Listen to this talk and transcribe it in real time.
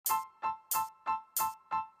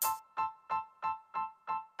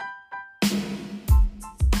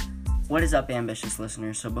What is up, ambitious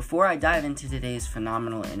listeners? So before I dive into today's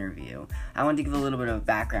phenomenal interview, I want to give a little bit of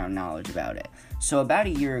background knowledge about it. So about a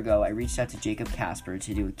year ago, I reached out to Jacob Casper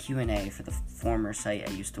to do a Q&A for the former site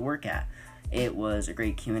I used to work at. It was a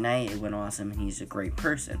great Q&A, it went awesome, and he's a great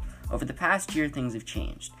person. Over the past year, things have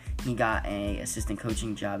changed. He got an assistant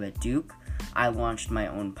coaching job at Duke. I launched my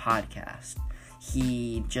own podcast.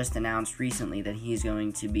 He just announced recently that he's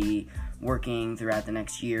going to be working throughout the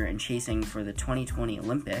next year and chasing for the 2020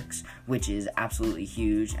 Olympics, which is absolutely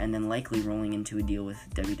huge, and then likely rolling into a deal with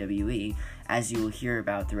WWE, as you will hear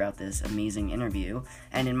about throughout this amazing interview.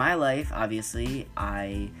 And in my life, obviously,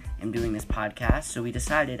 I am doing this podcast, so we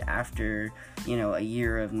decided after, a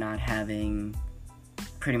year of not having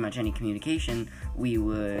pretty much any communication, we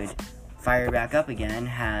would fire back up again,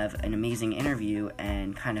 have an amazing interview,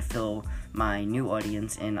 and kind of fill my new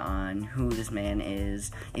audience in on who this man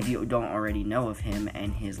is, if you don't already know of him,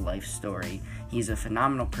 and his life story. He's a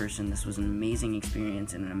phenomenal person. This was an amazing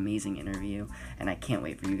experience and an amazing interview, and I can't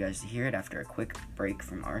wait for you guys to hear it after a quick break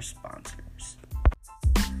from our sponsors.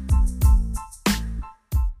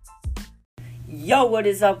 Yo, what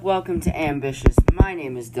is up? Welcome to Ambitious. My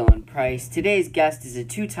name is Dylan Price. Today's guest is a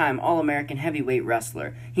two-time All-American heavyweight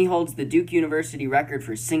wrestler. He holds the Duke University record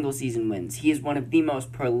for single-season wins. He is one of the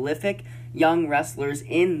most prolific young wrestlers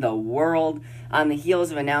in the world. On the heels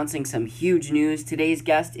of announcing some huge news, today's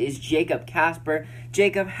guest is Jacob Casper.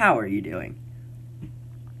 Jacob, how are you doing?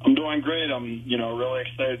 I'm doing great. I'm, really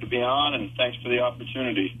excited to be on, and thanks for the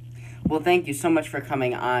opportunity. Well, thank you so much for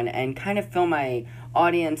coming on and kind of fill my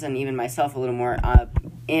audience and even myself a little more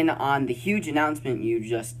in on the huge announcement you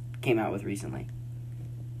just came out with recently.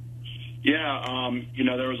 Yeah,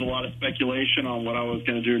 there was a lot of speculation on what I was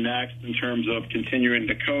going to do next in terms of continuing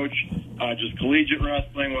to coach just collegiate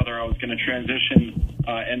wrestling, whether I was going to transition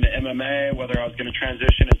into MMA, whether I was going to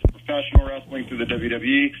transition into professional wrestling through the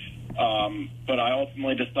WWE. But I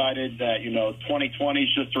ultimately decided that, 2020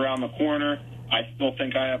 is just around the corner. I still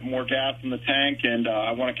think I have more gas in the tank, and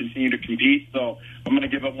I want to continue to compete. So I'm going to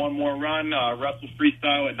give it one more run, wrestle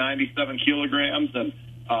freestyle at 97 kilograms, and,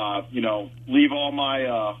 leave all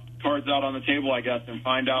my cards out on the table, I guess, and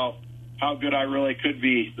find out how good I really could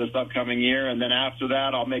be this upcoming year. And then after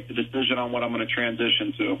that, I'll make the decision on what I'm going to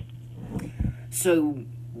transition to. So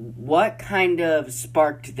what kind of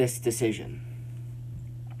sparked this decision?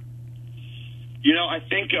 I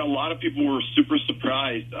think a lot of people were super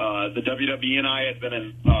surprised. The WWE and I had been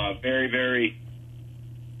in very, very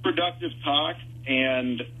productive talks,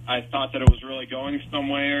 and I thought that it was really going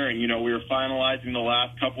somewhere, and, we were finalizing the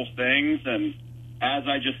last couple things, and as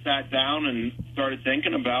I just sat down and started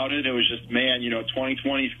thinking about it, it was just,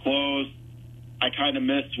 2020's closed. I kind of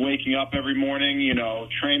missed waking up every morning,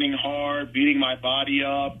 training hard, beating my body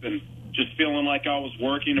up, and just feeling like I was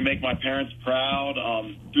working to make my parents proud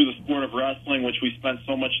through the sport of wrestling, which we spent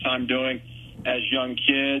so much time doing as young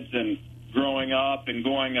kids and growing up and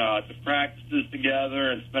going to practices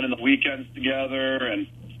together and spending the weekends together. And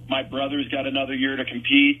my brother's got another year to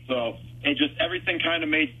compete. So it just everything kind of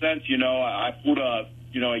made sense. I pulled a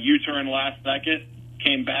U-turn last second,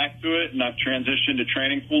 came back to it, and I've transitioned to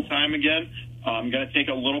training full-time again. I'm going to take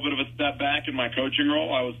a little bit of a step back in my coaching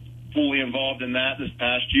role. I was fully involved in that this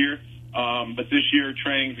past year. But this year,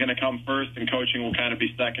 training is going to come first, and coaching will kind of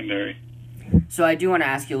be secondary. So I do want to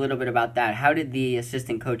ask you a little bit about that. How did the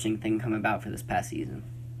assistant coaching thing come about for this past season?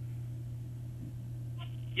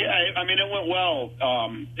 Yeah, it went well.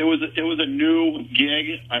 It was a new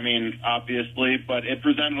gig, obviously, but it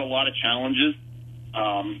presented a lot of challenges.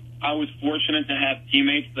 I was fortunate to have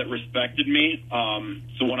teammates that respected me.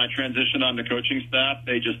 So when I transitioned onto coaching staff,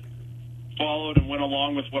 they just followed and went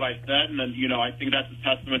along with what I said, and then, I think that's a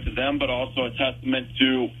testament to them, but also a testament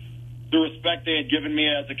to the respect they had given me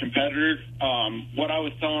as a competitor. What I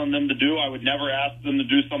was telling them to do, I would never ask them to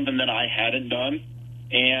do something that I hadn't done,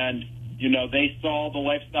 and, they saw the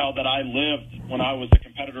lifestyle that I lived when I was a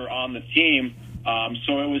competitor on the team,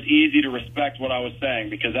 so it was easy to respect what I was saying,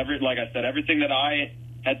 because like I said, everything that I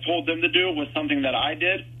had told them to do was something that I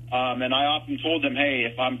did. And I often told them, hey,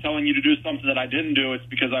 if I'm telling you to do something that I didn't do, it's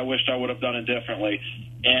because I wished I would have done it differently.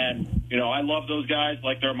 And, I love those guys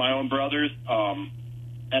like they're my own brothers.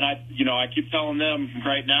 And I keep telling them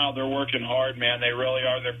right now they're working hard, man. They really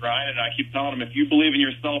are. They're grinding. And I keep telling them, if you believe in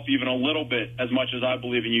yourself even a little bit as much as I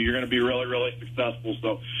believe in you, you're going to be really, really successful.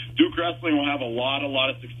 So Duke Wrestling will have a lot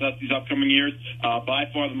of success these upcoming years.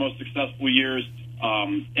 By far the most successful years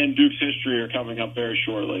in Duke's history are coming up very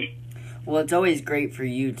shortly. Well, it's always great for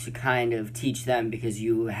you to kind of teach them because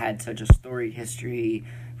you had such a storied history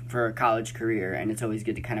for a college career, and it's always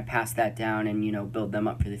good to kind of pass that down and, you know, build them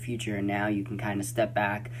up for the future. And now you can kind of step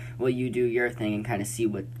back while you do your thing and kind of see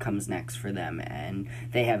what comes next for them. And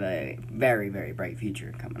they have a very, very bright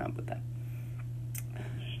future coming up with that.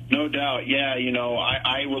 No doubt. Yeah, you know,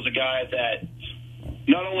 I was a guy that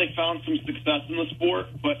not only found some success in the sport,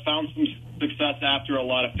 but found some success after a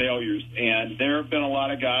lot of failures. And there have been a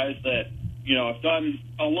lot of guys that, you know, have done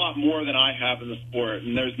a lot more than I have in the sport,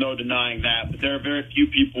 and there's no denying that. But there are very few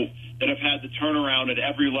people that have had the turnaround at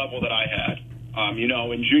every level that I had. You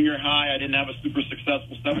know, in junior high, I didn't have a super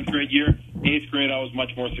successful 7th grade year. 8th grade, I was much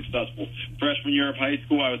more successful. Freshman year of high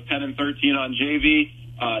school, I was 10-13 on JV.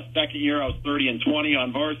 Second year, I was 30-20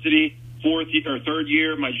 on varsity. Third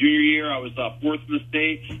year, my junior year, I was 4th in the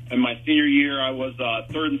state, and my senior year, I was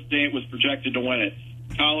 3rd in state, was projected to win it.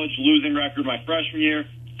 College losing record my freshman year.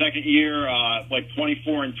 Second year, like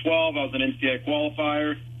 24-12, I was an NCAA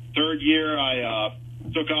qualifier. Third year, I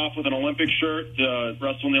took off with an Olympic shirt to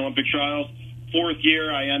wrestle in the Olympic trials. Fourth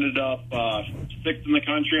year, I ended up 6th in the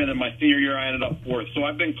country, and then my senior year, I ended up 4th. So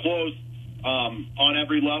I've been close on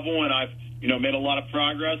every level, and I've, you know, made a lot of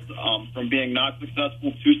progress from being not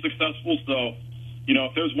successful to successful. So, you know,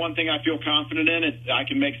 if there's one thing I feel confident in, it's I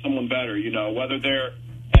can make someone better. You know, whether they're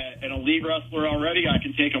an elite wrestler already, I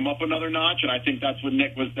can take them up another notch, and I think that's what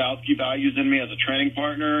Nick Gwiazdowski values in me as a training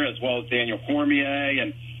partner, as well as Daniel Cormier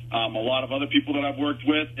and a lot of other people that I've worked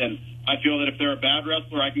with. And I feel that if they're a bad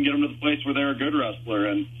wrestler, I can get them to the place where they're a good wrestler.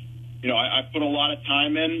 And, you know, I put a lot of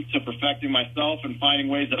time in to perfecting myself and finding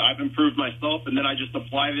ways that I've improved myself, and then I just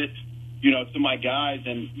applied it, you know, to my guys.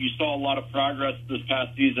 And you saw a lot of progress this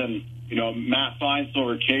past season. You know, Matt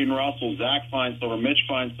Feinsilver, Caden Russell, Zach Feinsilver, Mitch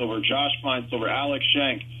Feinsilver, Josh Feinsilver, Alex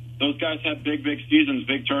Schenk. Those guys had big seasons,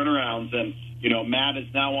 big turnarounds. And, you know, Matt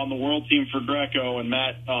is now on the world team for Greco. And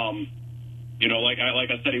Matt, you know, like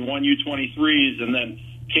I said, he won U23s. And then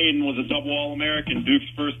Caden was a double All-American, Duke's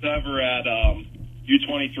first ever at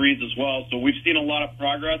U23s as well. So we've seen a lot of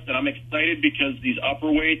progress. And I'm excited because these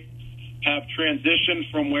upper weights have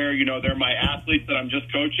transitioned from where, you know, they're my athletes that I'm just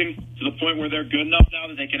coaching to the point where they're good enough now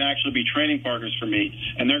that they can actually be training partners for me.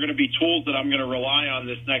 And they're going to be tools that I'm going to rely on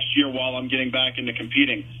this next year while I'm getting back into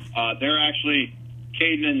competing. They're actually,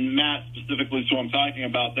 Caden and Matt specifically is who I'm talking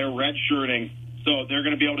about, they're redshirting. So they're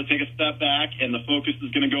going to be able to take a step back, and the focus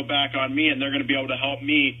is going to go back on me, and they're going to be able to help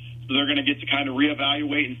me. So they're going to get to kind of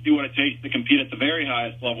reevaluate and see what it takes to compete at the very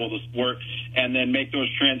highest level of the sport, and then make those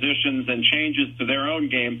transitions and changes to their own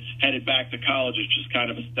game headed back to college. It's just kind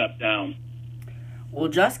of a step down. Well,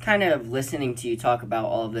 just kind of listening to you talk about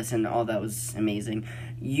all of this and all that was amazing.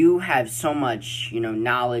 You have so much, you know,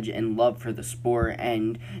 knowledge and love for the sport,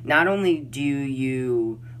 and not only do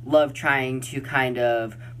you love trying to kind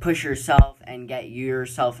of push yourself and get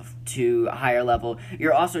yourself to a higher level,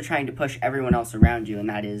 you're also trying to push everyone else around you, and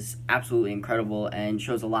that is absolutely incredible and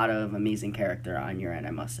shows a lot of amazing character on your end,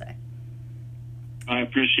 I must say. I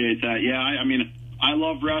appreciate that. Yeah, I mean, I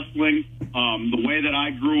love wrestling. The way that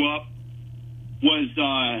I grew up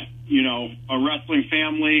was, you know, a wrestling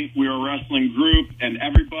family. We were a wrestling group, and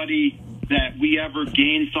everybody that we ever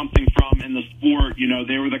gained something from in the sport, you know,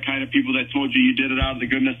 they were the kind of people that told you did it out of the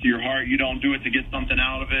goodness of your heart. You don't do it to get something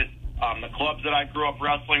out of it. The clubs that I grew up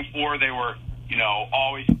wrestling for, they were, you know,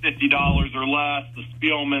 always $50 or less. The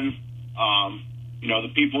Spielmans, you know,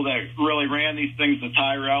 the people that really ran these things, the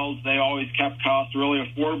Tyrells, they always kept costs really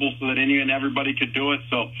affordable so that any and everybody could do it.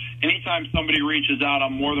 So anytime somebody reaches out,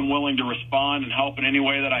 I'm more than willing to respond and help in any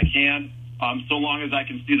way that I can. So long as I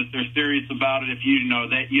can see that they're serious about it. If you know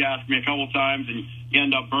that you ask me a couple times and you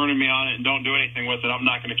end up burning me on it and don't do anything with it, I'm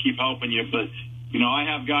not going to keep helping you. But, you know, I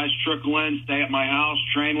have guys trickle in, stay at my house,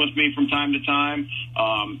 train with me from time to time.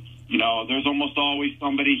 You know, there's almost always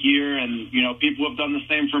somebody here, and, you know, people have done the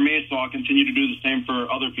same for me, so I'll continue to do the same for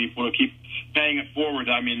other people to keep paying it forward.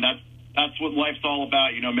 I mean, that's what life's all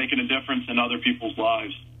about, you know, making a difference in other people's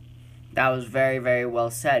lives. That was very, very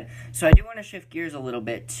well said. So I do want to shift gears a little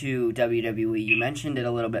bit to WWE. You mentioned it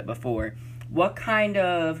a little bit before. What kind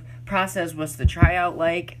of process was the tryout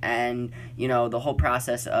like, and, you know, the whole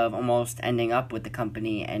process of almost ending up with the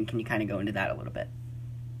company, and can you kind of go into that a little bit?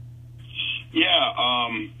 Yeah,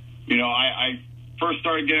 you know, I first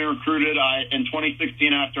started getting recruited in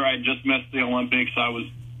 2016 after I had just missed the Olympics. I was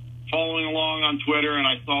following along on Twitter, and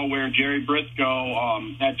I saw where Jerry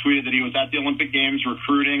Briscoe had tweeted that he was at the Olympic Games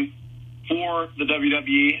recruiting for the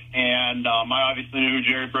WWE, and I obviously knew who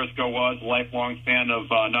Jerry Briscoe was, a lifelong fan of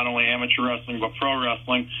not only amateur wrestling but pro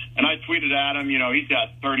wrestling. And I tweeted at him, you know, he's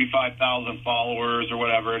got 35,000 followers or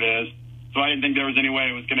whatever it is. So I didn't think there was any way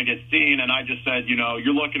it was going to get seen, and I just said, you know,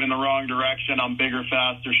 you're looking in the wrong direction. I'm bigger,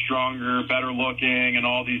 faster, stronger, better looking, and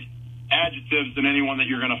all these adjectives than anyone that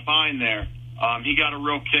you're going to find there. He got a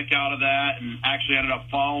real kick out of that and actually ended up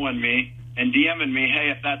following me and DMing me,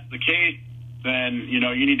 hey, if that's the case, then,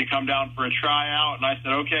 you need to come down for a tryout. And I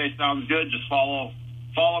said, okay, sounds good. Just follow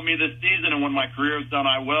me this season, and when my career is done,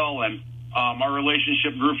 I will. And our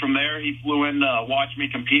relationship grew from there. He flew in to watch me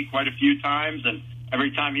compete quite a few times, and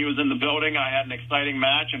every time he was in the building, I had an exciting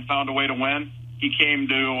match and found a way to win. He came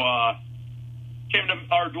to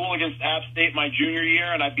our duel against App State my junior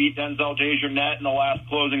year, and I beat Denzel Desjardins in the last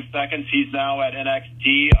closing seconds. He's now at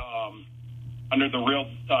NXT under the real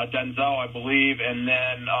Denzel, I believe. And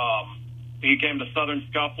then he came to Southern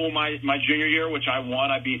Scuffle my junior year, which I won.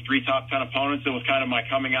 I beat 3 top 10 opponents. It was kind of my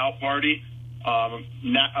coming out party,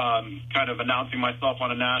 kind of announcing myself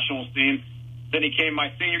on a national scene. Then he came my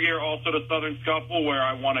senior year also to Southern Scuffle, where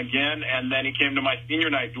I won again. And then he came to my senior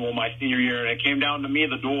night duel my senior year, and it came down to me,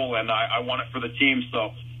 the duel, and I won it for the team.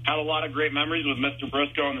 So had a lot of great memories with Mr.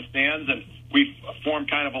 Briscoe in the stands, and we've formed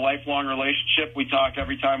kind of a lifelong relationship. We talk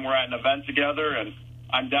every time we're at an event together, and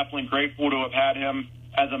I'm definitely grateful to have had him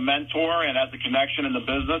as a mentor and as a connection in the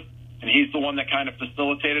business. And he's the one that kind of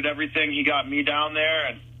facilitated everything. He got me down there,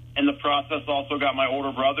 and in the process also got my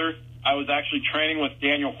older brother. I was actually training with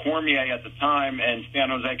Daniel Cormier at the time in San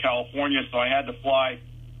Jose, California, so I had to fly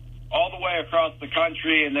all the way across the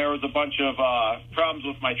country, and there was a bunch of problems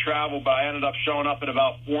with my travel, but I ended up showing up at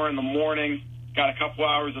about 4 in the morning, got a couple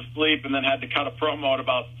hours of sleep, and then had to cut a promo at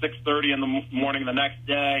about 6:30 in the morning the next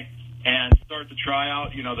day and start the tryout.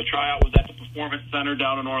 The tryout was at the Performance Center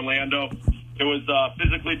down in Orlando. It was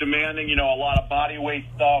physically demanding, a lot of body weight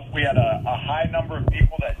stuff. We had a high number of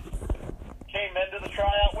people that came into the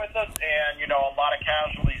tryout with us, and, a lot of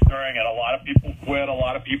casualties during it. A lot of people quit. A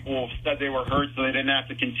lot of people said they were hurt, so they didn't have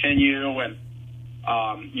to continue. And,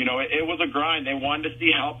 it was a grind. They wanted to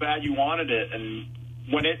see how bad you wanted it. And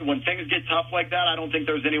when things get tough like that, I don't think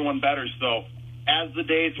there's anyone better. So as the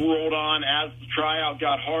days rolled on, as the tryout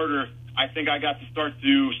got harder, I think I got to start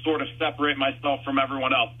to sort of separate myself from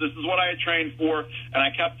everyone else. This is what I had trained for, and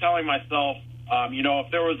I kept telling myself,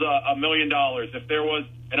 if there was $1 million, if there was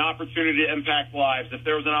an opportunity to impact lives, if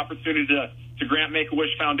there was an opportunity to grant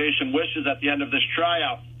Make-A-Wish Foundation wishes at the end of this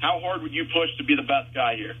tryout, how hard would you push to be the best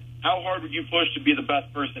guy here? How hard would you push to be the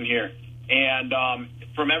best person here? And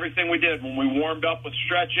from everything we did, when we warmed up with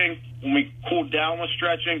stretching, when we cooled down with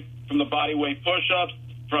stretching, from the body weight push-ups,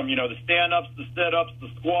 from, the stand-ups, the sit-ups, the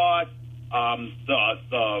squats,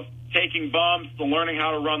 the taking bumps, the learning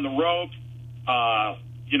how to run the ropes,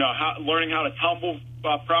 learning how to tumble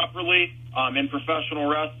properly in professional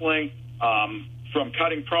wrestling, from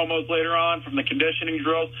cutting promos later on, from the conditioning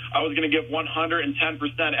drills. I was going to give 110%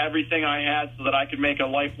 everything I had so that I could make a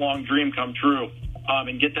lifelong dream come true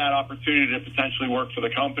and get that opportunity to potentially work for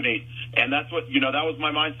the company. And that's what, that was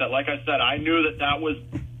my mindset. Like I said, I knew that was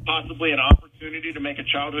possibly an opportunity to make a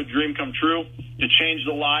childhood dream come true, to change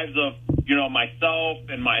the lives of, myself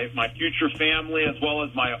and my future family, as well as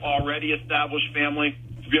my already established family,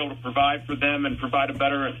 to be able to provide for them and provide a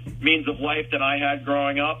better means of life than I had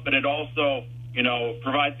growing up. But it also,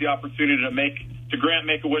 provides the opportunity to grant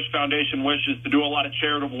Make-A-Wish Foundation wishes, to do a lot of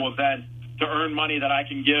charitable events, to earn money that I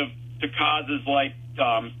can give to causes like,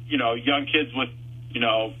 young kids with,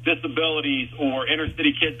 disabilities, or inner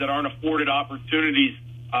city kids that aren't afforded opportunities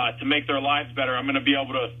to make their lives better. I'm going to be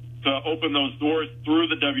able to open those doors through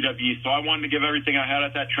the WWE. So I wanted to give everything I had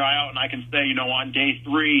at that tryout, and I can say, on day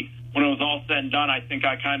 3, when it was all said and done, I think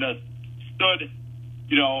I kind of stood,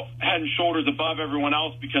 head and shoulders above everyone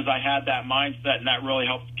else because I had that mindset, and that really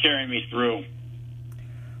helped carry me through.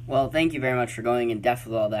 Well, thank you very much for going in depth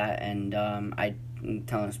with all that, and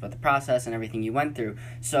telling us about the process and everything you went through.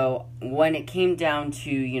 So when it came down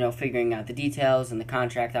to, figuring out the details and the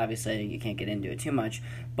contract, obviously you can't get into it too much,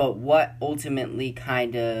 but what ultimately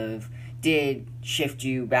kind of did shift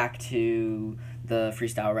you back to the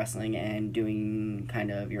freestyle wrestling and doing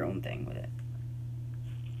kind of your own thing with it?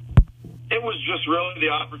 It was just really the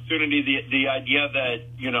opportunity, the idea that,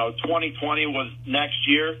 2020 was next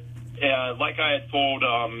year. Like I had told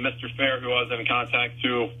Mr. Fair, who I was in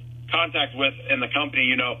contact with in the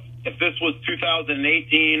company, if this was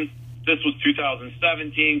 2018, this was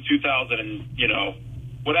 2017, 2000,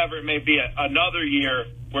 whatever it may be, another year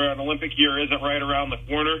where an Olympic year isn't right around the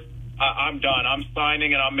corner, I'm done. I'm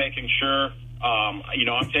signing, and I'm making sure,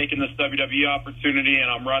 I'm taking this WWE opportunity and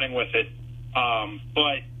I'm running with it.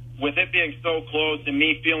 But with it being so close and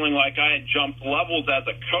me feeling like I had jumped levels as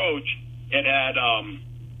a coach, it had,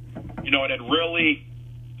 it had really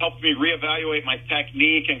helped me reevaluate my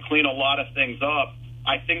technique and clean a lot of things up.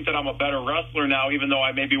 I think that I'm a better wrestler now, even though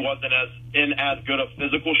I maybe wasn't in as good a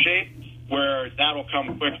physical shape, where that'll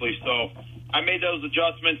come quickly. So I made those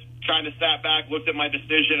adjustments kind of sat back, looked at my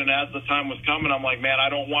decision, and as the time was coming, I'm like, man, I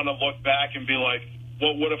don't want to look back and be like,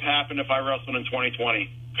 what would have happened if I wrestled in 2020?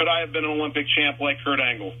 Could I have been an Olympic champ like Kurt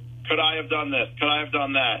Angle? Could I have done this? Could I have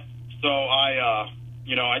done that? So I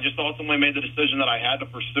just ultimately made the decision that I had to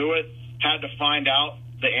pursue it, had to find out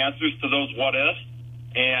the answers to those what ifs,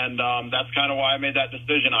 and that's kind of why I made that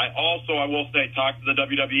decision. I will say, talked to the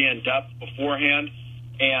WWE in depth beforehand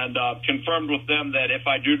and confirmed with them that if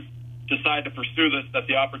I do decide to pursue this, that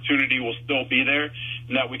the opportunity will still be there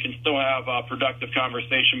and that we can still have a productive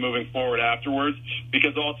conversation moving forward afterwards.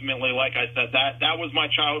 Because ultimately, like I said, that was my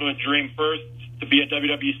childhood dream first, to be a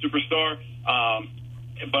WWE superstar.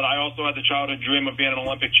 But I also had the childhood dream of being an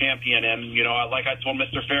Olympic champion. And, like I told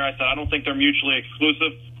Mr. Fair, I said, I don't think they're mutually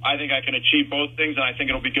exclusive. I think I can achieve both things, and I think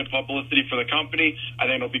it'll be good publicity for the company. I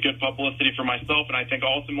think it'll be good publicity for myself, and I think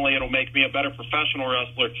ultimately it'll make me a better professional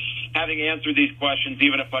wrestler, having answered these questions,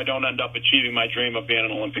 even if I don't end up achieving my dream of being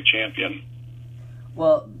an Olympic champion.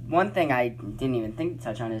 Well, one thing I didn't even think to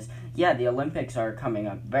touch on is, the Olympics are coming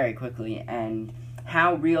up very quickly, and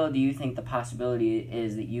how real do you think the possibility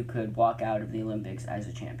is that you could walk out of the Olympics as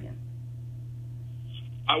a champion?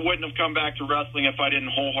 I wouldn't have come back to wrestling if I didn't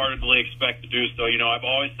wholeheartedly expect to do so. I've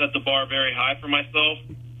always set the bar very high for myself.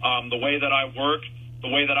 The way that I work, the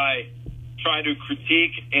way that I try to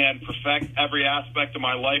critique and perfect every aspect of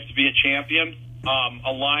my life to be a champion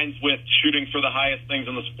aligns with shooting for the highest things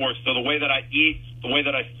in the sport. So the way that I eat, the way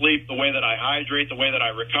that I sleep, the way that I hydrate, the way that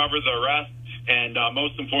I recover, the rest, and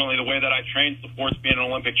most importantly, the way that I train supports being an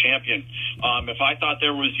Olympic champion. If I thought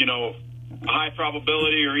there was, a high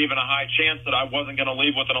probability or even a high chance that I wasn't going to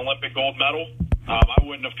leave with an Olympic gold medal, I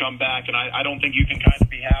wouldn't have come back. And I don't think you can kind of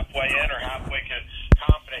be halfway in or halfway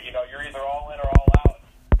confident. You're either all in or all out.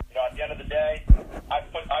 At the end of the day, I've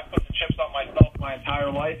put the chips on myself my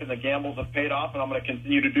entire life, and the gambles have paid off, and I'm going to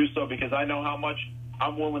continue to do so because I know how much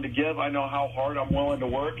I'm willing to give. I know how hard I'm willing to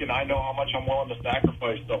work, and I know how much I'm willing to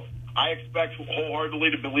sacrifice. So I expect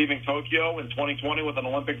wholeheartedly to be leaving Tokyo in 2020 with an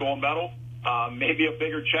Olympic gold medal, maybe a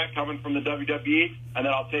bigger check coming from the WWE, and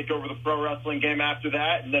then I'll take over the pro wrestling game after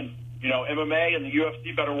that. And then, MMA and the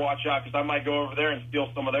UFC better watch out because I might go over there and steal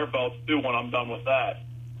some of their belts too when I'm done with that.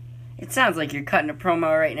 It sounds like you're cutting a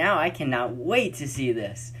promo right now. I cannot wait to see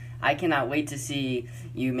this. I cannot wait to see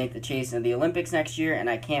you make the chase in the Olympics next year, and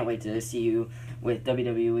I can't wait to see you with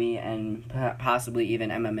WWE and possibly even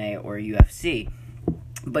MMA or UFC.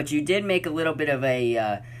 But you did make a little bit of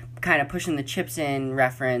a kind of pushing the chips in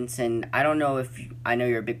reference, and I don't know if I know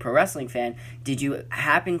you're a big pro wrestling fan. Did you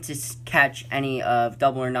happen to catch any of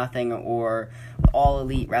Double or Nothing or All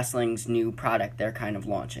Elite Wrestling's new product they're kind of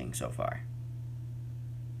launching so far?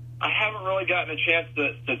 I haven't really gotten a chance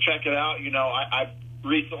to check it out. I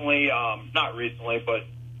recently, not recently, but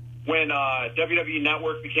when WWE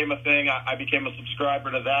Network became a thing, I became a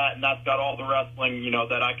subscriber to that, and that's got all the wrestling,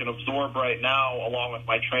 that I can absorb right now, along with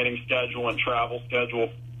my training schedule and travel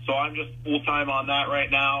schedule. So I'm just full-time on that right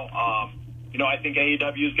now. I think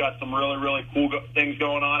AEW's got some really, really cool things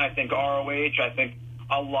going on. I think ROH, I think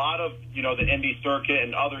a lot of, the indie circuit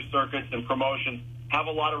and other circuits and promotions have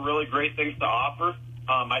a lot of really great things to offer.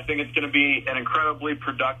 I think it's going to be an incredibly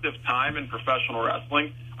productive time in professional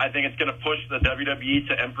wrestling. I think it's going to push the WWE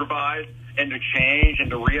to improvise and to change and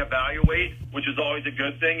to reevaluate, which is always a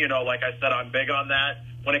good thing. Like I said, I'm big on that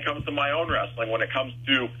when it comes to my own wrestling, when it comes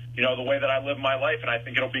to, the way that I live my life. And I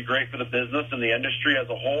think it'll be great for the business and the industry as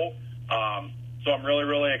a whole. So I'm really,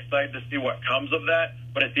 really excited to see what comes of that.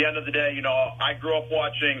 But at the end of the day, I grew up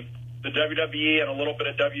watching the WWE and a little bit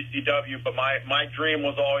of WCW, but my dream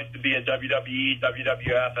was always to be a WWE,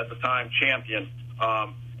 WWF at the time champion.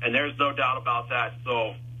 And there's no doubt about that.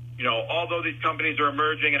 So, although these companies are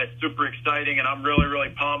emerging and it's super exciting and I'm really, really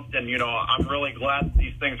pumped and, I'm really glad that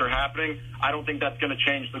these things are happening, I don't think that's going to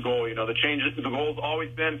change the goal. The goal's always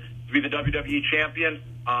been to be the WWE champion,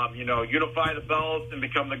 unify the belts and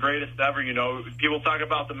become the greatest ever. People talk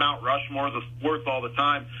about the Mount Rushmore of the sports all the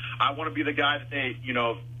time. I want to be the guy that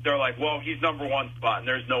they're like, well, he's number one spot, and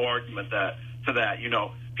there's no argument to that.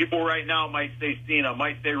 People right now might say Cena,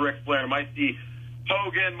 might say Ric Flair, might see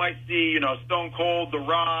Hogan, might see, Stone Cold, The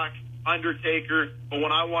Rock, Undertaker. But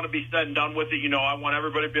when I want to be said and done with it, I want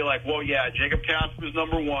everybody to be like, well, yeah, Jacob Kasper's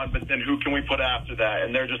number one, but then who can we put after that?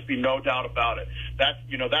 And there just be no doubt about it.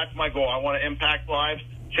 That's my goal. I want to impact lives,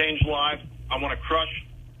 change lives. I want to crush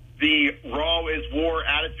the Raw is War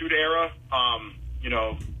attitude era,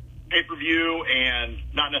 pay-per-view and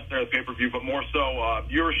not necessarily pay-per-view, but more so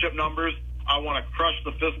viewership numbers. I want to crush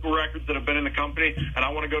the physical records that have been in the company, and I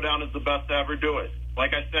want to go down as the best to ever do it.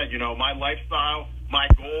 Like I said, my lifestyle, my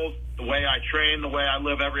goals, the way I train, the way I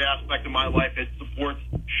live every aspect of my life, it supports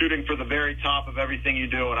shooting for the very top of everything you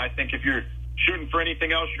do. And I think if you're shooting for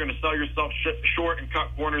anything else, you're going to sell yourself short and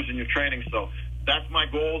cut corners in your training. So that's my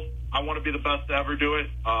goals. I want to be the best to ever do it.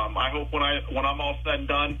 I hope when I'm all said and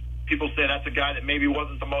done, people say that's a guy that maybe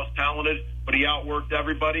wasn't the most talented, but he outworked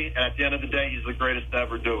everybody. And at the end of the day, he's the greatest to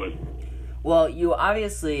ever do it. Well, you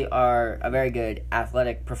obviously are a very good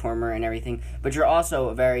athletic performer and everything, but you're also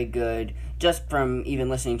a very good, just from even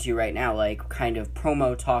listening to you right now, like kind of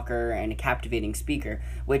promo talker and a captivating speaker,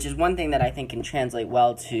 which is one thing that I think can translate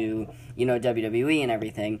well to, WWE and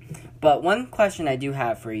everything. But one question I do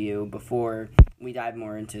have for you before we dive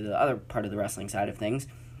more into the other part of the wrestling side of things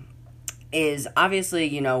is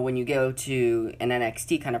obviously, when you go to an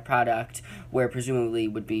NXT kind of product where presumably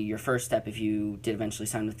would be your first step if you did eventually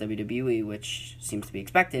sign with WWE, which seems to be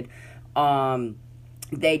expected,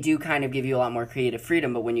 they do kind of give you a lot more creative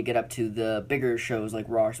freedom. But when you get up to the bigger shows like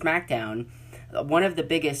Raw or SmackDown, one of the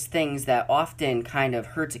biggest things that often kind of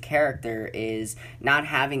hurts a character is not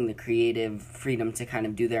having the creative freedom to kind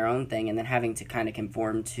of do their own thing and then having to kind of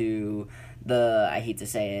conform to I hate to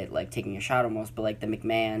say it, like taking a shot almost, but like the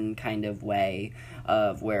McMahon kind of way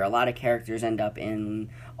of where a lot of characters end up in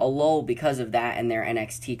a lull because of that and their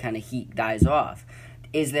NXT kind of heat dies off.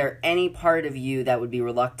 Is there any part of you that would be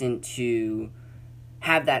reluctant to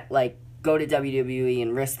have that, like, go to WWE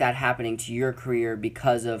and risk that happening to your career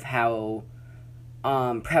because of how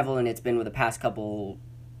prevalent it's been with the past couple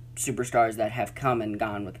superstars that have come and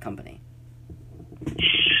gone with the company?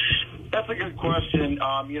 That's a good question,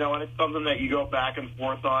 and it's something that you go back and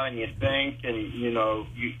forth on and you think and,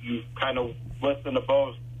 you kind of listen to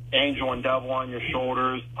both angel and devil on your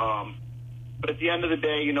shoulders. But at the end of the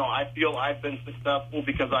day, I feel I've been successful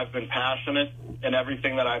because I've been passionate in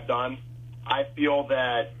everything that I've done. I feel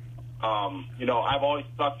that, I've always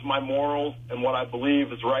stuck to my morals and what I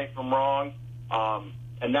believe is right from wrong.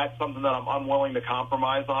 And that's something that I'm unwilling to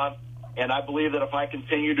compromise on. And I believe that if I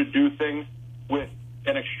continue to do things with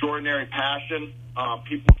an extraordinary passion,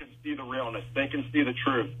 people can see the realness. They can see the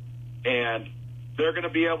truth. And they're going to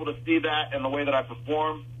be able to see that in the way that I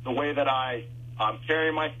perform, the way that I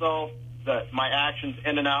carry myself, my actions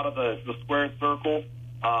in and out of the squared circle.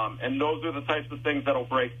 And those are the types of things that will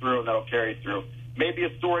break through and that will carry through. Maybe a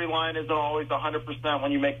storyline isn't always 100%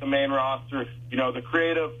 when you make the main roster. The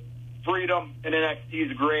creative freedom in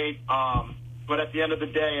NXT is great. But at the end of the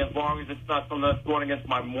day, as long as it's not something that's going against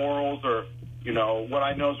my morals or what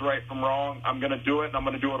I know is right from wrong, I'm going to do it, and I'm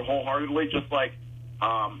going to do it wholeheartedly, just like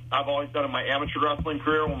I've always done in my amateur wrestling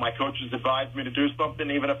career when my coaches advised me to do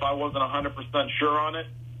something, even if I wasn't 100% sure on it.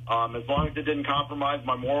 As long as it didn't compromise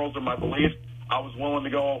my morals or my beliefs, I was willing to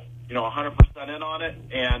go, 100% in on it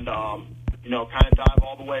and, kind of dive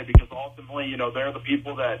all the way because ultimately, they're the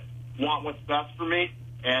people that want what's best for me.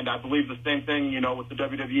 And I believe the same thing, with the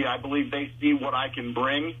WWE. I believe they see what I can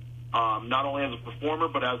bring, not only as a performer,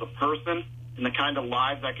 but as a person, and the kind of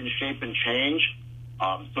lives I can shape and change.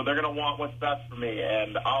 So they're going to want what's best for me.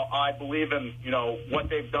 And I believe in, what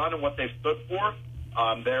they've done and what they've stood for.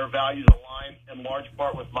 Their values align in large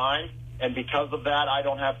part with mine. And because of that, I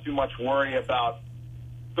don't have too much worry about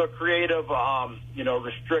the creative,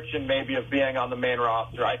 restriction maybe of being on the main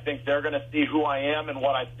roster. I think they're going to see who I am and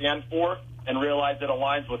what I stand for and realize it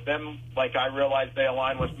aligns with them like I realize they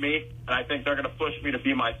align with me. And I think they're going to push me to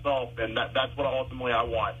be myself. And that's what ultimately I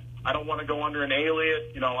want. I don't want to go under an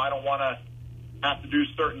alias. I don't want to have to do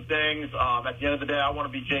certain things. At the end of the day, I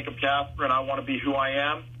want to be Jacob Kasper, and I want to be who I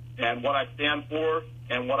am and what I stand for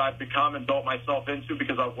and what I've become and built myself into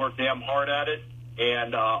because I've worked damn hard at it.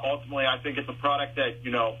 And ultimately, I think it's a product that,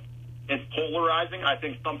 it's polarizing. I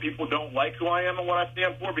think some people don't like who I am and what I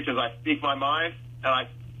stand for because I speak my mind and I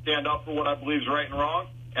stand up for what I believe is right and wrong.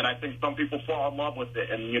 And I think some people fall in love with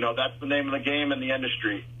it. And, that's the name of the game in the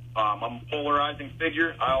industry. I'm a polarizing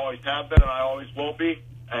figure. I always have been and I always will be.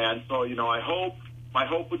 And so, my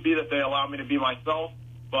hope would be that they allow me to be myself.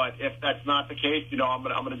 But if that's not the case, I'm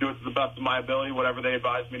going to do it to the best of my ability, whatever they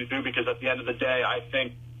advise me to do, because at the end of the day, I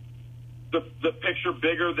think the picture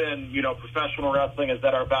bigger than, professional wrestling is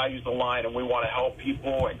that our values align and we want to help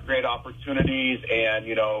people and create opportunities and,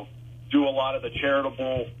 do a lot of the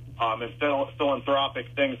charitable and philanthropic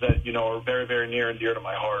things that, are very, very near and dear to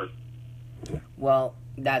my heart. Well,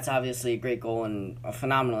 that's obviously a great goal and a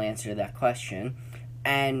phenomenal answer to that question.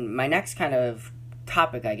 And my next kind of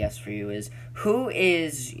topic, I guess, for you is, who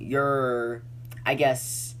is your, I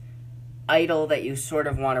guess, idol that you sort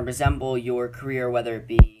of want to resemble your career, whether it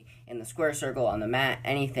be in the square circle, on the mat,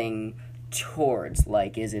 anything towards?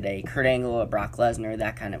 Like, is it a Kurt Angle, a Brock Lesnar,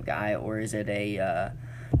 that kind of guy, or is it a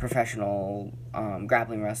professional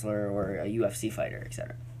grappling wrestler or a UFC fighter,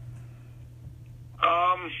 etc.?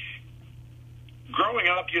 Growing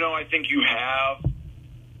up, I think you have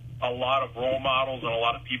a lot of role models and a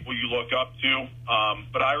lot of people you look up to.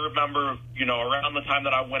 But I remember, around the time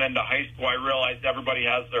that I went into high school, I realized everybody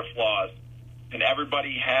has their flaws. And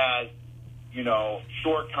everybody has,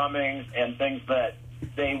 shortcomings and things that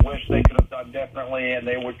they wish they could have done differently, and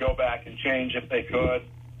they would go back and change if they could.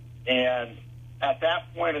 And at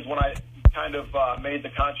that point is when I kind of made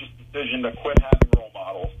the conscious decision to quit having role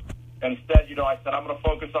models. Instead, I said, I'm going to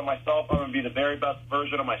focus on myself. I'm going to be the very best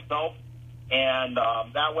version of myself. And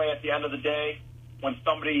that way, at the end of the day, when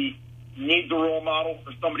somebody needs a role model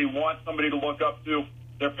or somebody wants somebody to look up to,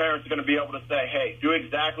 their parents are going to be able to say, hey, do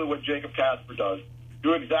exactly what Jacob Kasper does.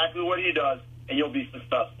 Do exactly what he does, and you'll be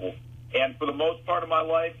successful. And for the most part of my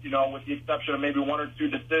life, with the exception of maybe one or two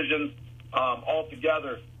decisions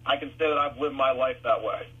altogether, I can say that I've lived my life that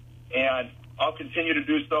way. And I'll continue to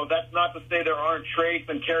do so. That's not to say there aren't traits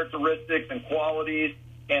and characteristics and qualities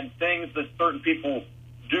and things that certain people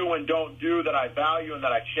do and don't do that I value and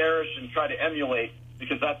that I cherish and try to emulate,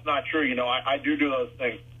 because that's not true. I do those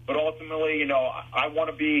things. But ultimately, I want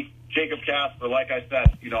to be Jacob Kasper. Like I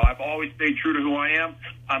said, I've always stayed true to who I am.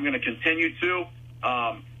 I'm going to continue to.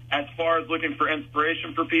 As far as looking for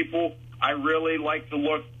inspiration for people, I really like to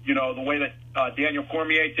look, the way that Daniel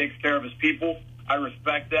Cormier takes care of his people. I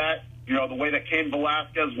respect that. The way that Cain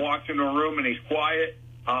Velasquez walks into a room and he's quiet,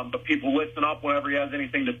 but people listen up whenever he has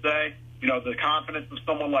anything to say. The confidence of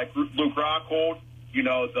someone like Luke Rockhold,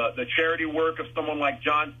 the charity work of someone like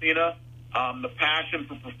John Cena, the passion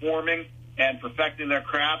for performing and perfecting their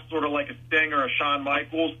craft, sort of like a Sting or a Shawn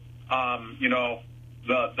Michaels,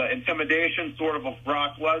 the intimidation sort of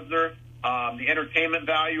Brock Lesnar, the entertainment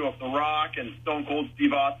value of The Rock and Stone Cold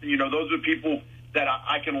Steve Austin. Those are people that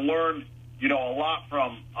I can learn, a lot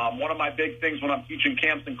from. One of my big things when I'm teaching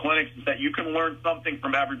camps and clinics is that you can learn something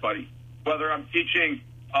from everybody. Whether I'm teaching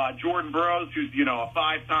Jordan Burroughs, who's, a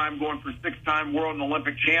 5-time, going for 6-time world and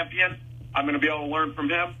Olympic champion, I'm going to be able to learn from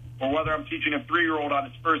him. Or whether I'm teaching a 3-year-old on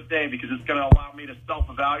his first day, because it's going to allow me to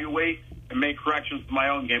self-evaluate and make corrections to my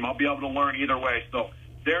own game. I'll be able to learn either way. So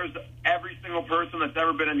there's every single person that's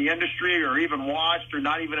ever been in the industry or even watched or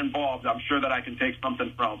not even involved, I'm sure that I can take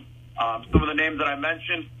something from. Some of the names that I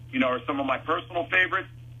mentioned, are some of my personal favorites.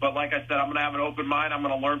 But like I said, I'm going to have an open mind. I'm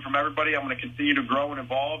going to learn from everybody. I'm going to continue to grow and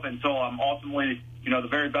evolve until I'm ultimately, the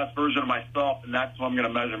very best version of myself, and that's what I'm going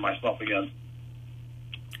to measure myself against.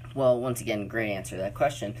 Well, once again, great answer to that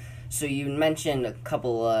question. So you mentioned a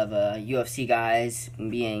couple of UFC guys,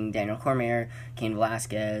 being Daniel Cormier, Cain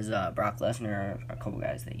Velasquez, Brock Lesnar, a couple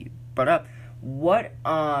guys that you brought up. What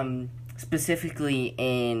specifically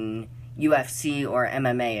in UFC or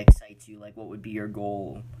MMA excites you? Like, what would be your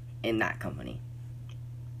goal in that company?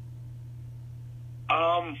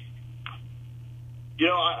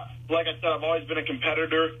 Like I said, I've always been a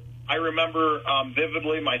competitor. I remember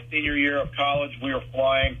vividly my senior year of college, we were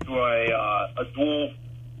flying to a duel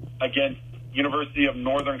against University of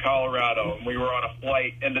Northern Colorado, and we were on a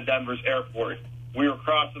flight into Denver's airport. We were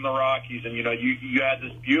crossing the Rockies, and, you had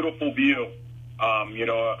this beautiful view,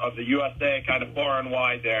 of the USA kind of far and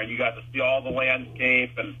wide there, and you got to see all the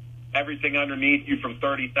landscape and everything underneath you from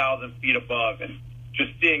 30,000 feet above, and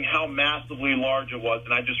just seeing how massively large it was.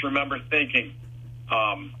 And I just remember thinking,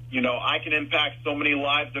 I can impact so many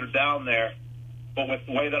lives that are down there, but with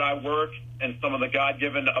the way that I work and some of the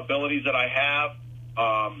God-given abilities that I have,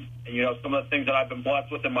 and, some of the things that I've been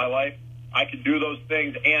blessed with in my life, I could do those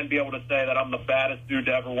things and be able to say that I'm the baddest dude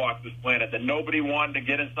to ever walk this planet, that nobody wanted to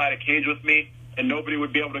get inside a cage with me, and nobody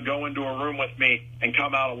would be able to go into a room with me and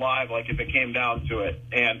come out alive, like if it came down to it.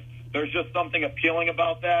 And there's just something appealing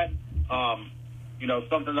about that.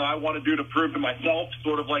 Something that I want to do to prove to myself,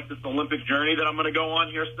 sort of like this Olympic journey that I'm going to go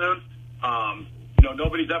on here soon.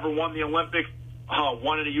 Nobody's ever won the Olympics,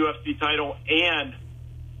 won a UFC title, and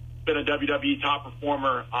been a WWE top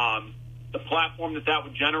performer. The platform that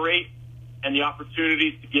would generate and the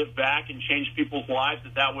opportunities to give back and change people's lives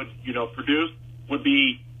that would, produce would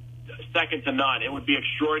be second to none. It would be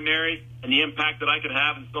extraordinary, and the impact that I could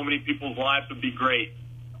have in so many people's lives would be great.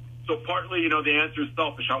 So partly, the answer is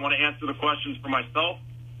selfish. I want to answer the questions for myself,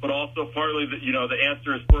 but also partly, the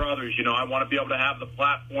answer is for others. I want to be able to have the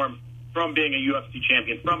platform from being a UFC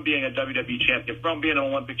champion, from being a WWE champion, from being an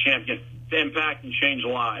Olympic champion, to impact and change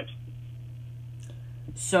lives.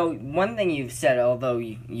 So one thing you've said, although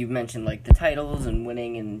you've mentioned like the titles and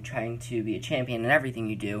winning and trying to be a champion and everything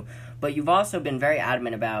you do, but you've also been very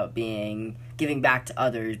adamant about giving back to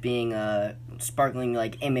others, being a sparkling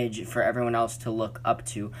like image for everyone else to look up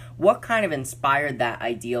to. What kind of inspired that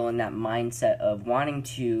ideal and that mindset of wanting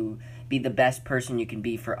to be the best person you can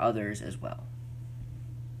be for others as well?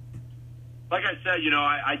 Like I said,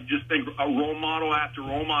 I just think a role model after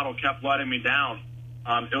role model kept letting me down.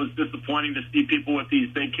 It was disappointing to see people with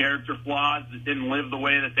these big character flaws that didn't live the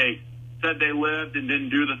way that they said they lived and didn't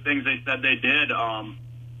do the things they said they did.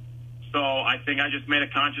 So I think I just made a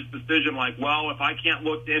conscious decision like, well, if I can't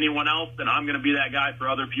look to anyone else, then I'm going to be that guy for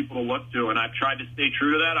other people to look to. And I've tried to stay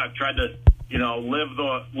true to that. I've tried to, live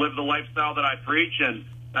the lifestyle that I preach. And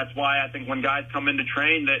that's why I think when guys come in to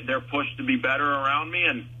train, they're pushed to be better around me,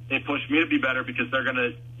 and they push me to be better because they're going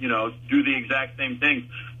to, do the exact same things.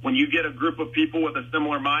 When you get a group of people with a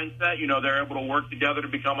similar mindset, they're able to work together to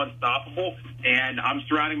become unstoppable. And I'm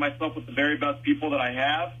surrounding myself with the very best people that I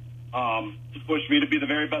have to push me to be the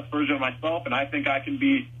very best version of myself. And I think I can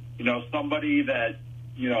be, somebody that,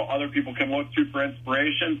 other people can look to for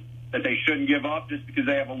inspiration, that they shouldn't give up just because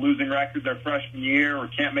they have a losing record their freshman year or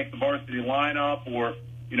can't make the varsity lineup, or,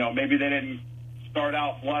 maybe they didn't start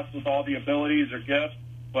out blessed with all the abilities or gifts.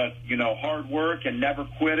 But, hard work and never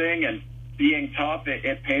quitting and being tough,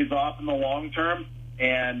 it pays off in the long term.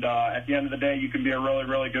 And at the end of the day, you can be a really,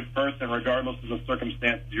 really good person regardless of the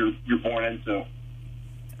circumstances you're born into.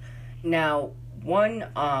 Now, one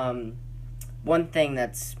thing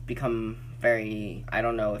that's become very, I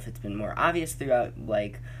don't know if it's been more obvious throughout,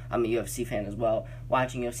 like, I'm a UFC fan as well,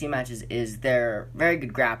 watching UFC matches, is they're very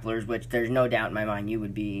good grapplers, which there's no doubt in my mind you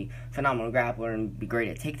would be a phenomenal grappler and be great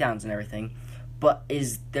at takedowns and everything. But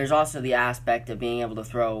there's also the aspect of being able to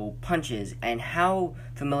throw punches, and how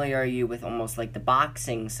familiar are you with almost like the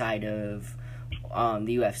boxing side of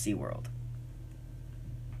the UFC world?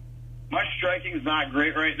 My striking is not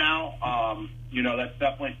great right now. That's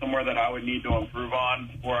definitely somewhere that I would need to improve on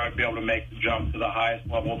before I'd be able to make the jump to the highest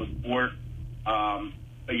level of the sport. But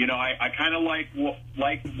I kind of like what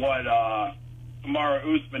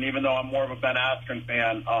Kamaru Usman, even though I'm more of a Ben Askren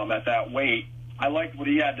fan at that weight, I liked what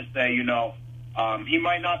he had to say. He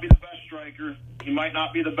might not be the best striker. He might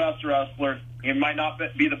not be the best wrestler. He might not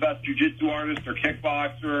be the best jiu-jitsu artist or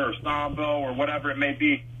kickboxer or sambo or whatever it may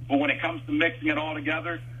be. But when it comes to mixing it all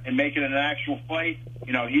together and making it an actual fight,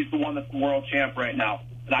 he's the one that's the world champ right now.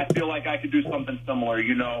 And I feel like I could do something similar,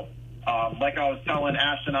 like I was telling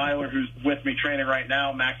Ashton Eiler, who's with me training right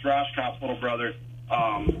now, Max Roshkopp's little brother,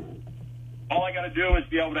 all I got to do is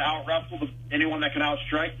be able to out-wrestle anyone that can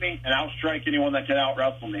outstrike me and outstrike anyone that can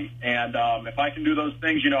out-wrestle me. And if I can do those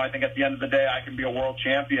things, I think at the end of the day I can be a world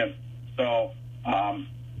champion. So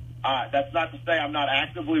that's not to say I'm not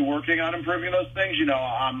actively working on improving those things.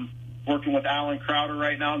 I'm working with Alan Crowder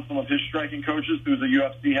right now and some of his striking coaches, who's a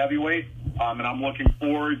UFC heavyweight. And I'm looking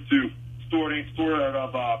forward to sort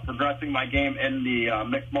of progressing my game in the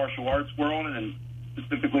mixed martial arts world, and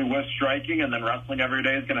specifically with striking, and then wrestling every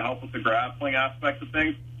day is going to help with the grappling aspect of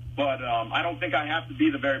things. But I don't think I have to be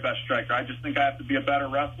the very best striker. I just think I have to be a better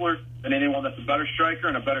wrestler than anyone that's a better striker,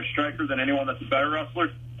 and a better striker than anyone that's a better wrestler.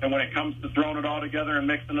 And when it comes to throwing it all together and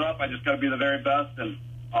mixing it up, I just got to be the very best. And,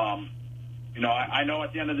 I know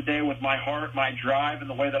at the end of the day, with my heart, my drive, and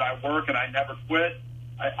the way that I work, and I never quit,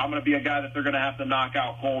 I'm going to be a guy that they're going to have to knock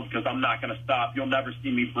out cold, because I'm not going to stop. You'll never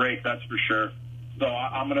see me break, that's for sure. So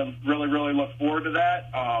I'm going to really, really look forward to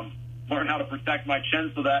that, learn how to protect my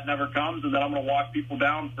chin so that never comes, and then I'm going to walk people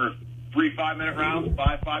down for 3 5-minute rounds,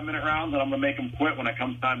 5 5-minute rounds, and I'm going to make them quit when it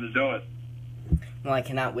comes time to do it. Well, I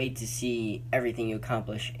cannot wait to see everything you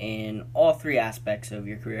accomplish in all three aspects of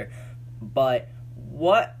your career. But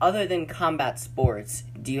what, other than combat sports,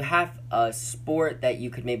 do you have a sport that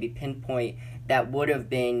you could maybe pinpoint that would have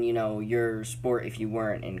been, your sport if you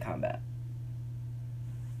weren't in combat?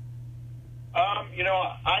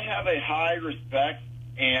 I have a high respect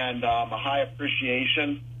and a high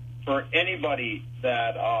appreciation for anybody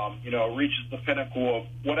that, reaches the pinnacle of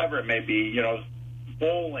whatever it may be,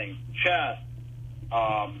 bowling, chess,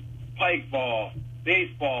 pikeball,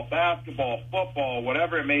 baseball, basketball, football,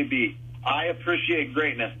 whatever it may be. I appreciate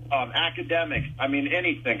greatness. Academics,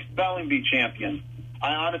 anything, spelling bee champions.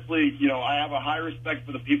 I honestly, I have a high respect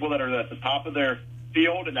for the people that are at the top of their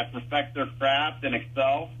field and that perfect their craft and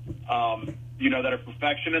excel, that are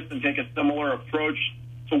perfectionists and take a similar approach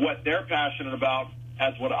to what they're passionate about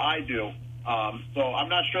as what I do. So I'm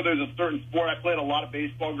not sure there's a certain sport. I played a lot of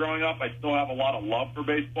baseball growing up. I still have a lot of love for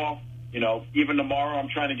baseball. Even tomorrow I'm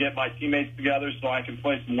trying to get my teammates together so I can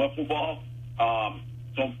play some wiffle ball.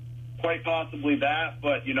 So quite possibly that.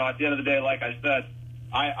 But, at the end of the day, like I said,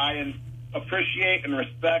 I appreciate and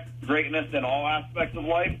respect greatness in all aspects of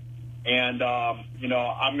life. And,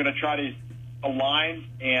 I'm going to try to align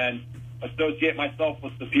and associate myself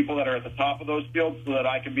with the people that are at the top of those fields so that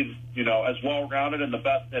I can be, as well-rounded and the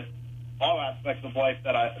best at all aspects of life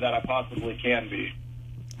that I possibly can be.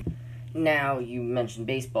 Now, you mentioned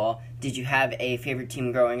baseball. Did you have a favorite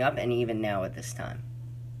team growing up and even now at this time?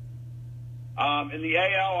 In the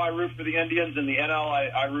AL, I root for the Indians. In the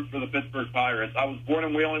NL, I root for the Pittsburgh Pirates. I was born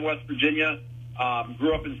in Wheeling, West Virginia,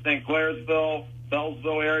 grew up in St. Clairsville,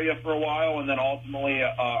 Bellsville area for a while, and then ultimately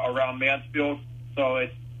around Mansfield. So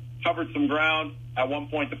it covered some ground. At one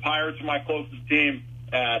point, the Pirates were my closest team.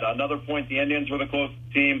 At another point, the Indians were the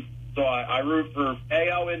closest team. So I root for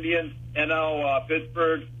AL Indians, NL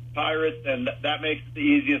Pittsburgh Pirates, and that makes it the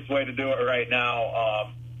easiest way to do it right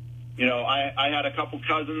now. I had a couple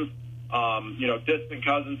cousins, distant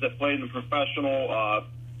cousins that played in the professional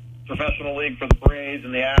league for the Braves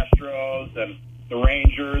and the Astros and the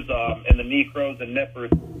Rangers and the Necros and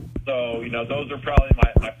Nippers. So, those are probably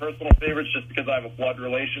my personal favorites just because I have a blood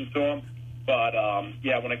relation to them. But,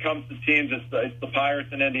 when it comes to teams, it's the Pirates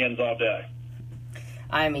and Indians all day.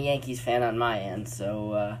 I'm a Yankees fan on my end,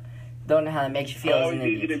 so don't know how that makes you feel as an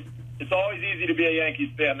Indian. It's always easy to be a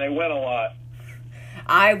Yankees fan. They win a lot.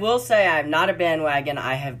 I will say I'm not a bandwagon.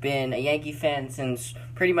 I have been a Yankee fan since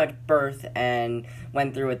pretty much birth and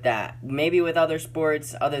went through with that. Maybe with other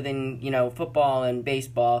sports other than, football and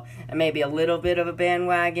baseball, and maybe a little bit of a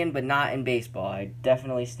bandwagon, but not in baseball. I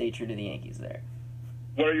definitely stay true to the Yankees there.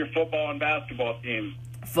 What are your football and basketball teams?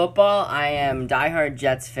 Football, I am diehard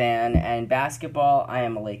Jets fan, and basketball, I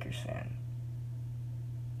am a Lakers fan.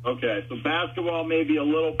 Okay, so basketball maybe a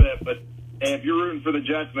little bit, but hey, if you're rooting for the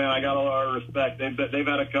Jets, man, I got a lot of respect. They've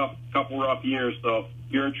had a couple rough years, so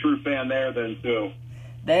you're a true fan there then too.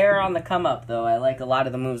 They're on the come up, though. I like a lot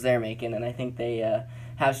of the moves they're making, and I think they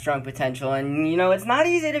have strong potential. And, it's not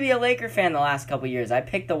easy to be a Laker fan the last couple years. I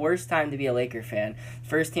picked the worst time to be a Laker fan.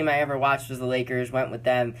 First team I ever watched was the Lakers, went with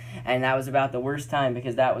them, and that was about the worst time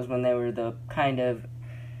because that was when they were the kind of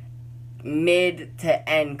mid to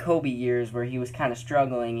end Kobe years where he was kind of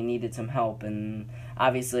struggling and needed some help, and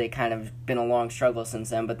obviously it kind of been a long struggle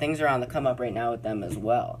since then, but things are on the come up right now with them as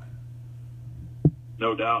well.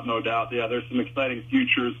 No doubt. Yeah, there's some exciting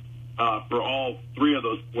futures for all three of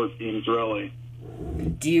those sports teams, really.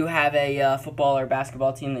 Do you have a football or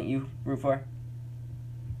basketball team that you root for?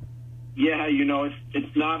 Yeah,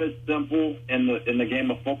 it's not as simple in the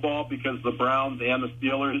game of football because the Browns and the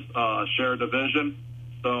Steelers share a division.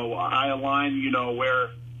 So I align,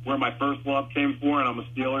 where my first love came for, and I'm a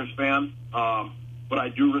Steelers fan. But I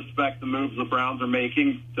do respect the moves the Browns are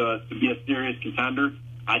making to be a serious contender.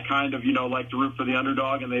 I kind of, like to root for the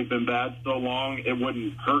underdog, and they've been bad so long, it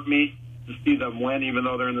wouldn't hurt me to see them win, even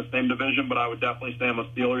though they're in the same division. But I would definitely say I'm a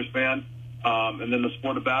Steelers fan. And then the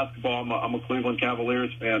sport of basketball, I'm a Cleveland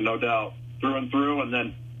Cavaliers fan, no doubt, through and through. And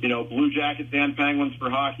then, Blue Jackets and Penguins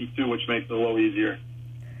for hockey, too, which makes it a little easier.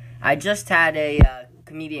 I just had a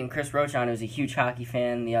comedian, Chris Roach, on, who's a huge hockey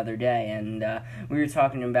fan the other day, and we were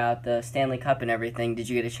talking about the Stanley Cup and everything. Did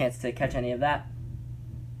you get a chance to catch any of that?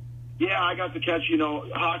 Yeah, I got to catch,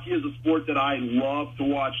 hockey is a sport that I love to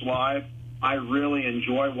watch live. I really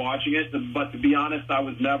enjoy watching it, but to be honest, I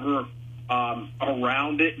was never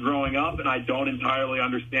around it growing up, and I don't entirely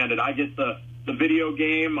understand it. I get the video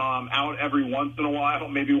game out every once in a while,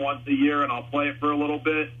 maybe once a year, and I'll play it for a little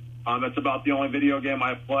bit. That's about the only video game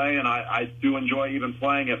I play, and I do enjoy even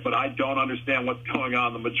playing it, but I don't understand what's going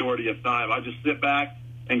on the majority of the time. I just sit back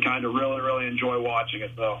and kind of really, really enjoy watching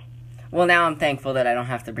it, though. Well, now I'm thankful that I don't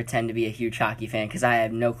have to pretend to be a huge hockey fan because I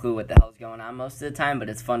have no clue what the hell's going on most of the time, but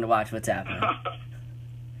it's fun to watch what's happening.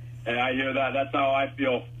 Hey, I hear that. That's how I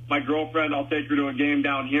feel. My girlfriend, I'll take her to a game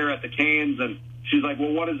down here at the Canes, and she's like,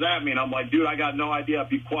 well, what does that mean? I'm like, dude, I got no idea.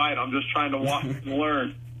 Be quiet. I'm just trying to watch and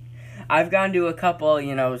learn. I've gone to a couple,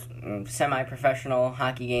 semi-professional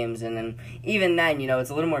hockey games, and then even then, it's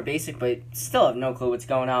a little more basic, but still have no clue what's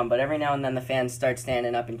going on. But every now and then the fans start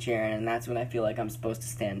standing up and cheering, and that's when I feel like I'm supposed to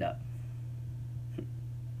stand up.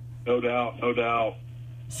 No doubt.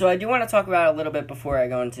 So I do want to talk about a little bit before I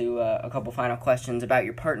go into a couple final questions about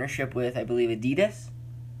your partnership with, I believe, Adidas.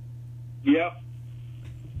 Yep.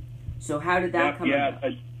 So how did that come about?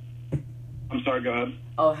 I'm sorry, go ahead.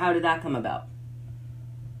 Oh, how did that come about?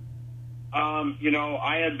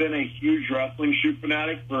 I had been a huge wrestling shoe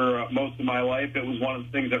fanatic for most of my life. It was one of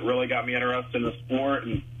the things that really got me interested in the sport,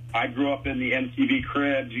 and I grew up in the MTV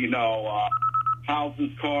cribs,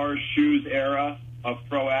 houses, cars, shoes era of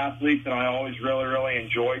pro athletes, and I always really, really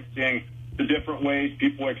enjoyed seeing the different ways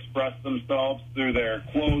people express themselves through their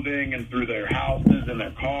clothing and through their houses and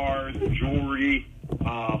their cars, jewelry,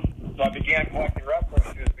 So I began collecting wrestling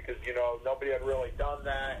shoes because, nobody had really done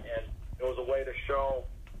that, and it was a way to show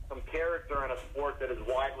some character in a sport that is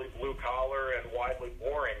widely blue-collar and widely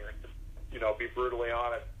boring, to be brutally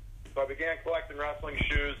honest. So I began collecting wrestling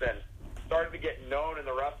shoes and started to get known in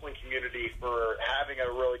the wrestling community for having a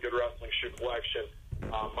really good wrestling shoe collection.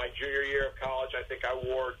 My junior year of college, I think I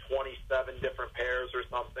wore 27 different pairs or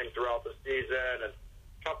something throughout the season, and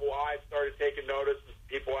a couple eyes started taking notice, and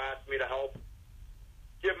people asked me to help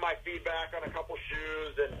give my feedback on a couple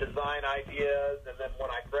shoes and design ideas. And then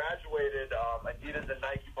when I graduated, Adidas and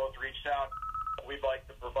Nike both reached out. We'd like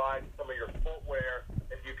to provide some of your footwear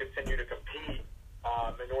if you continue to compete.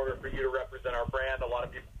 In order for you to represent our brand, a lot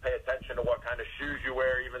of people pay attention to what kind of shoes you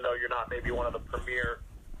wear, even though you're not maybe one of the premier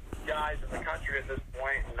guys in the country at this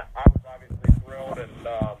point. And I was obviously thrilled and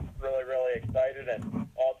really, really excited, and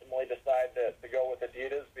ultimately decided to go with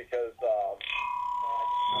Adidas because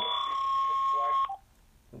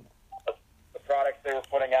the products they were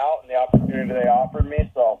putting out and the opportunity they offered me.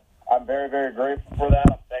 So I'm very, very grateful for that.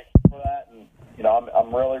 I'm thankful for that, and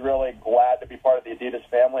I'm really, really glad to be part of the Adidas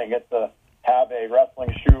family and get to have a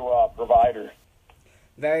wrestling shoe provider.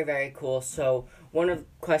 Very, very cool. So one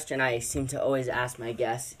question I seem to always ask my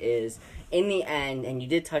guests is, in the end, and you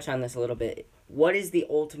did touch on this a little bit, what is the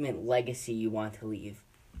ultimate legacy you want to leave?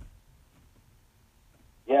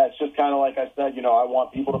 Yeah, it's just kind of like I said, I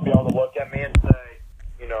want people to be able to look at me and say,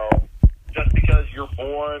 just because you're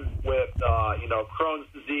born with, Crohn's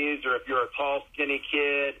disease, or if you're a tall, skinny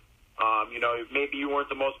kid, maybe you weren't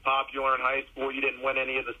the most popular in high school, you didn't win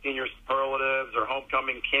any of the senior superlatives or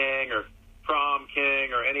homecoming king or prom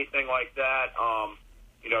king or anything like that.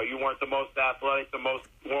 You weren't the most athletic,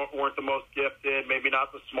 weren't the most gifted, maybe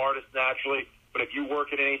not the smartest naturally, but if you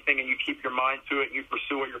work at anything and you keep your mind to it and you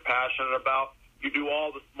pursue what you're passionate about, you do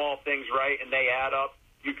all the small things right and they add up,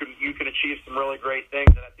 you can achieve some really great things.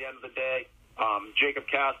 And at the end of the day, Jacob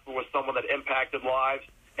Kasper was someone that impacted lives,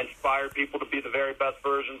 inspired people to be the very best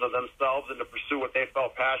versions of themselves and to pursue what they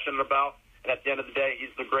felt passionate about. And at the end of the day,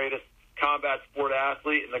 he's the greatest combat sport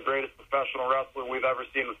athlete and the greatest professional wrestler we've ever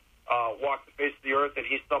seen walk the face of the earth. And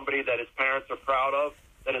he's somebody that his parents are proud of,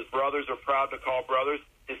 that his brothers are proud to call brothers.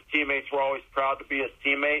 His teammates were always proud to be his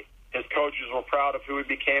teammate. His coaches were proud of who he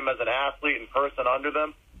became as an athlete and person under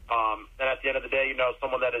them. And at the end of the day,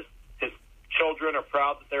 someone that his children are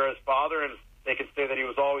proud that they're his father, and they can say that he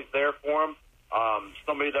was always there for them.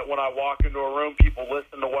 Somebody that when I walk into a room, people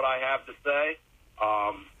listen to what I have to say.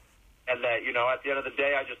 And that, at the end of the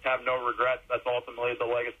day, I just have no regrets. That's ultimately the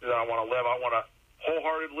legacy that I want to live. I want to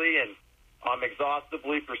wholeheartedly and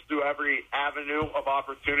exhaustively pursue every avenue of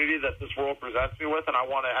opportunity that this world presents me with. And I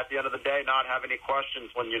want to, at the end of the day, not have any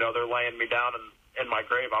questions when, they're laying me down in my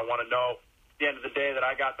grave. I want to know at the end of the day that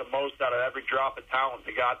I got the most out of every drop of talent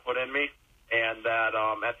that God put in me. And that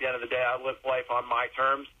at the end of the day, I live life on my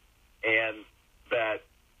terms. And that,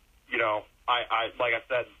 I like I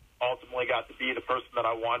said, ultimately got to be the person that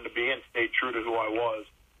I wanted to be and stay true to who I was.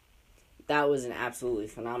 That was an absolutely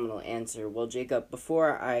phenomenal answer. Well, Jacob,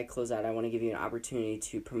 before I close out, I want to give you an opportunity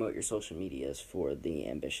to promote your social medias for the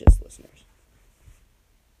ambitious listeners.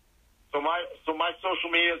 So my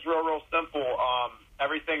social media is real simple.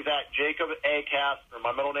 Everything's at Jacob A. Kasper.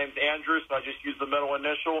 My middle name's Andrew, so I just use the middle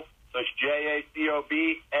initial. So it's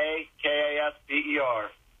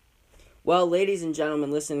JACOBAKASPER. Well, ladies and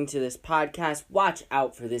gentlemen listening to this podcast, watch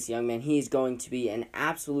out for this young man. He's going to be an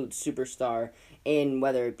absolute superstar in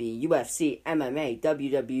whether it be UFC, MMA,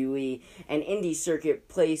 WWE, an indie circuit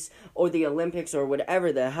place, or the Olympics, or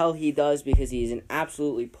whatever the hell he does, because he's an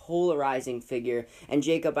absolutely polarizing figure. And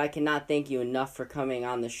Jacob, I cannot thank you enough for coming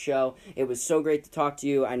on the show. It was so great to talk to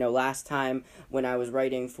you. I know last time when I was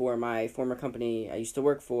writing for my former company I used to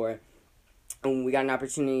work for, and we got an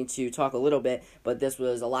opportunity to talk a little bit, but this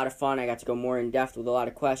was a lot of fun. I got to go more in depth with a lot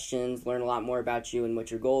of questions, learn a lot more about you and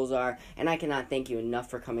what your goals are, and I cannot thank you enough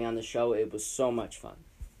for coming on the show. It was so much fun.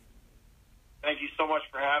 Thank you so much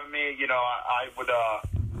for having me. I would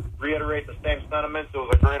reiterate the same sentiments. It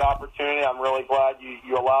was a great opportunity. I'm really glad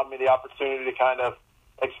you allowed me the opportunity to kind of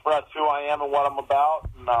express who I am and what I'm about,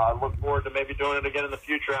 and I look forward to maybe doing it again in the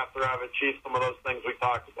future after I've achieved some of those things we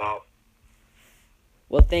talked about.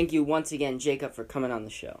 Well, thank you once again, Jacob, for coming on the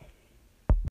show.